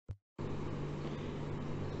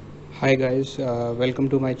Hi guys, welcome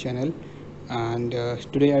to my channel. And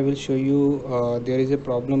today I will show you there is a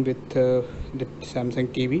problem with the Samsung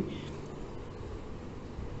TV.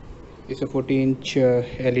 It's a 40-inch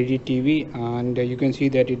LED TV, and you can see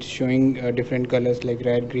that it's showing different colors like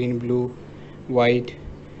red, green, blue, white,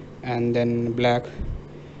 and then black.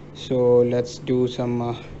 So let's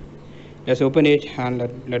open it and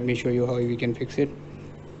let me show you how we can fix it.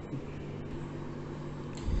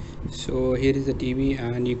 So here is the TV,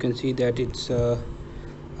 and you can see that it's uh,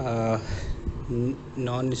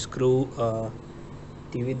 non-screw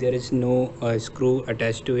TV. There is no screw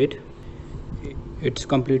attached to it. It's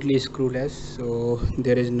completely screwless, so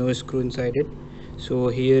there is no screw inside it. So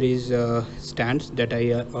here is stands that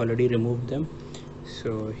I already removed them.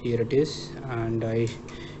 So here it is, and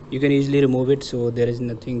you can easily remove it, so there is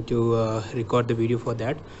nothing to record the video for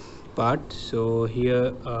that part. So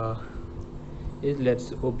here is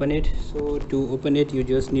let's open it. So to open it, you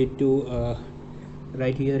just need to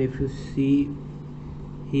right here, if you see,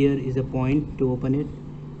 here is a point to open it.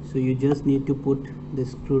 So you just need to put the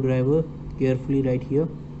screwdriver carefully right here,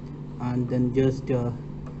 and then just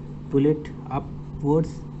pull it upwards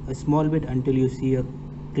a small bit until you see a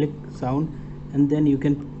click sound, and then you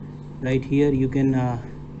can right here you can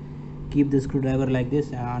keep the screwdriver like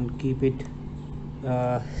this and keep it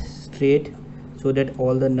straight, so that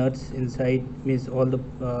all the nuts inside, means all the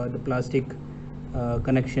plastic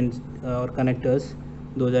connections or connectors,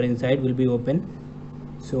 those are inside, will be open.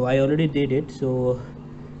 So I already did it. So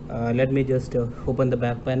let me just open the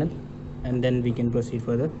back panel, and then we can proceed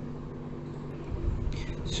further.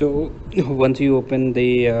 So once you open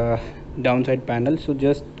the downside panel, so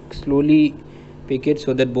just slowly pick it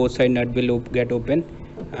so that both side nut will get open,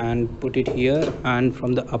 and put it here, and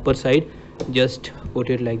from the upper side just put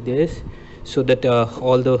it like this, so that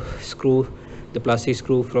all the screw, the plastic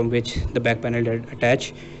screw from which the back panel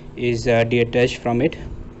attach, is detached from it.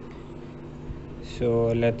 So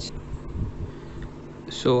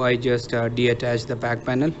I just deattach the back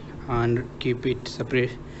panel and keep it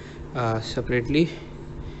separately.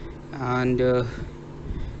 And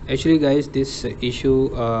actually guys, this issue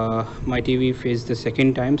my TV faced the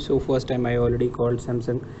second time. So first time I already called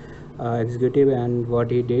Samsung executive, and what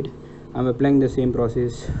he did, I'm applying the same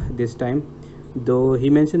process this time, though he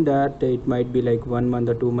mentioned that it might be like 1 month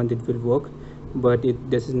or 2 months it will work, but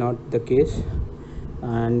this is not the case.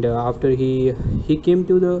 And after he came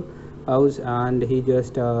to the house, and he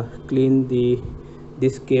just cleaned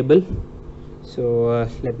this cable. So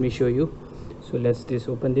let me show you. So let's this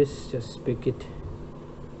open this, just pick it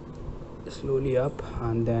slowly up,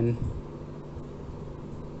 and then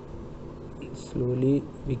slowly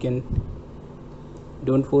we can,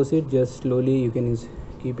 don't force it, just slowly you can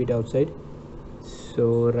keep it outside.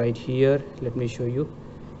 So right here, let me show you.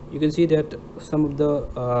 You can see that some of the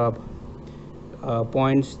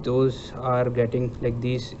points, those are getting, like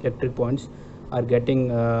these electric points are getting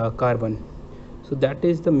carbon. So that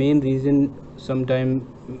is the main reason. Sometime,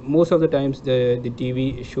 most of the times, the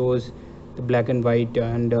TV shows the black and white,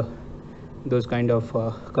 and those kind of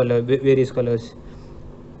various colors.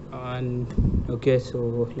 And okay,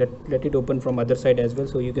 so let it open from other side as well.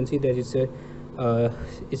 So you can see there is a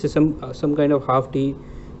some kind of half T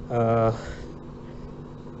uh,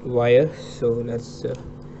 wire. So let's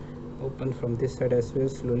open from this side as well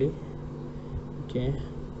slowly. Okay,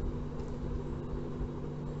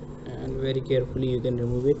 and very carefully you can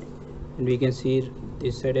remove it, and we can see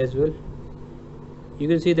this side as well. You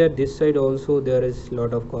can see that this side also there is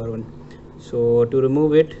lot of carbon. So to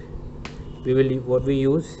remove it, we will, what we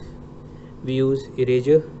use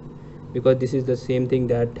eraser, because this is the same thing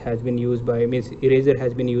that has been used by, means eraser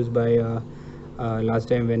has been used by last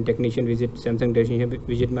time when technician Samsung technician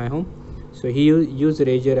visit my home. So he used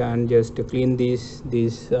eraser and just clean these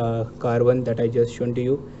carbon that I just shown to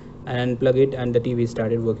you, and plug it, and the TV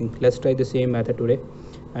started working. Let's try the same method today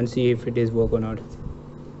and see if it is work or not.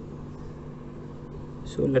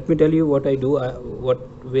 So let me tell you what I do. What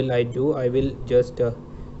will I do? I will just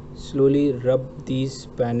slowly rub these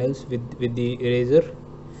panels with the eraser,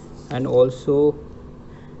 and also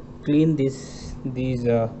clean these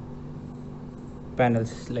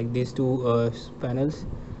panels, like these two panels.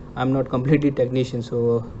 I'm not completely technician,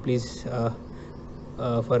 so please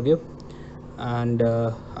forgive. And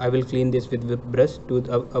I will clean this with brush,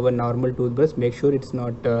 our normal toothbrush. Make sure it's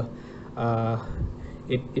not uh,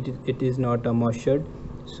 it is not moistured,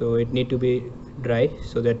 so it need to be dry,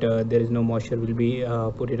 so that there is no moisture will be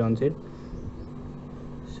put it on it.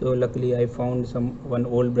 So luckily I found one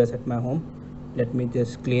old brush at my home. Let me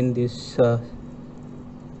just clean this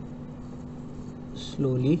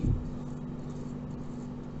slowly.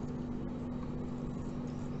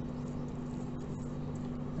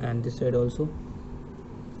 and this side also.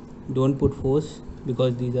 Don't put force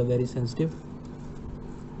because these are very sensitive.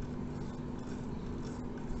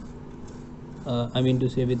 I mean to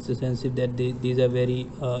say with the sensitive that these are very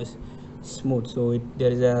smooth, so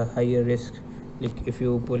there is a higher risk. Like if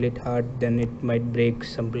you pull it hard, then it might break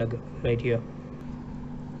some plug right here.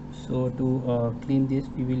 So to clean this,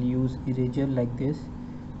 we will use eraser like this,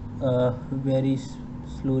 very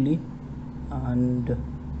slowly, and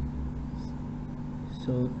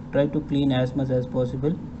so try to clean as much as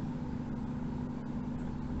possible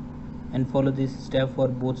and follow this step for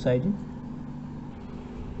both sides.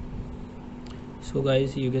 So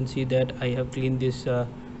guys, you can see that I have cleaned this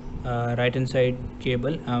right hand side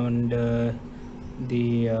cable, and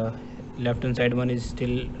the left hand side one is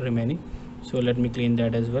still remaining, so let me clean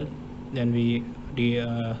that as well. Then we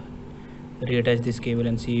reattach this cable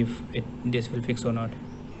and see if this will fix or not.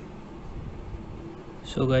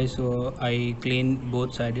 So guys, so I clean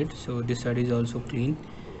both sided, so this side is also clean,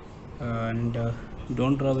 and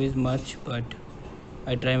don't rub it much, but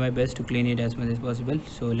I try my best to clean it as much as possible.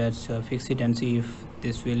 So let's fix it and see if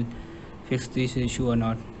this will fix this issue or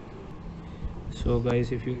not. So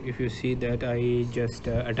guys, if you see that I just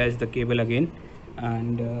attach the cable again,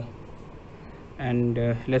 and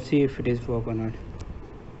let's see if it is work or not.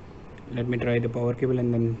 Let me try the power cable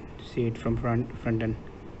and then see it from front end.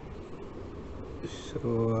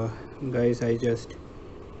 So guys, I just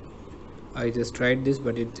tried this,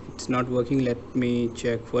 but it's not working. Let me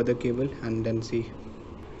check for the cable and then see.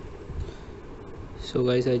 So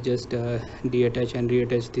guys, I just deattach and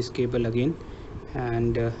reattach this cable again,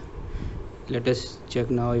 and let us check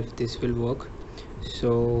now if this will work.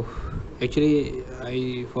 So actually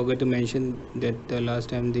I forgot to mention that the last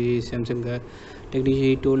time the Samsung technician,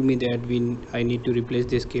 he told me that I need to replace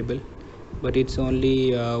this cable, but it's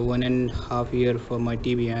only 1.5 year for my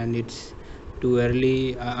TV, and it's too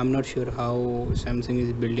early. I'm not sure how Samsung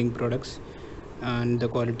is building products, and the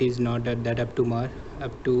quality is not that up to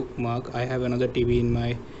mark. I have another TV in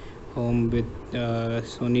my home with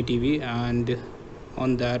Sony TV, and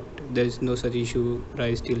on that there is no such issue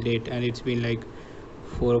raised till date, and it's been like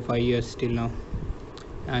 4 or 5 years till now.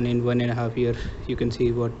 And in 1.5 year, you can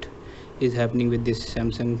see what is happening with this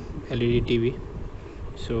Samsung LED TV.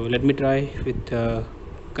 So let me try with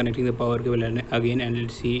connecting the power cable again, and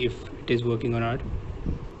let's see if it is working or not.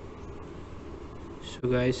 So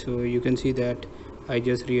guys, so you can see that I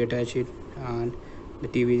just reattach it and the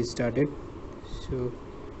TV is started. So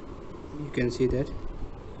you can see that.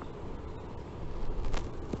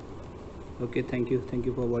 Okay, thank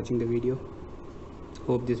you for watching the video.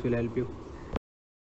 Hope this will help you.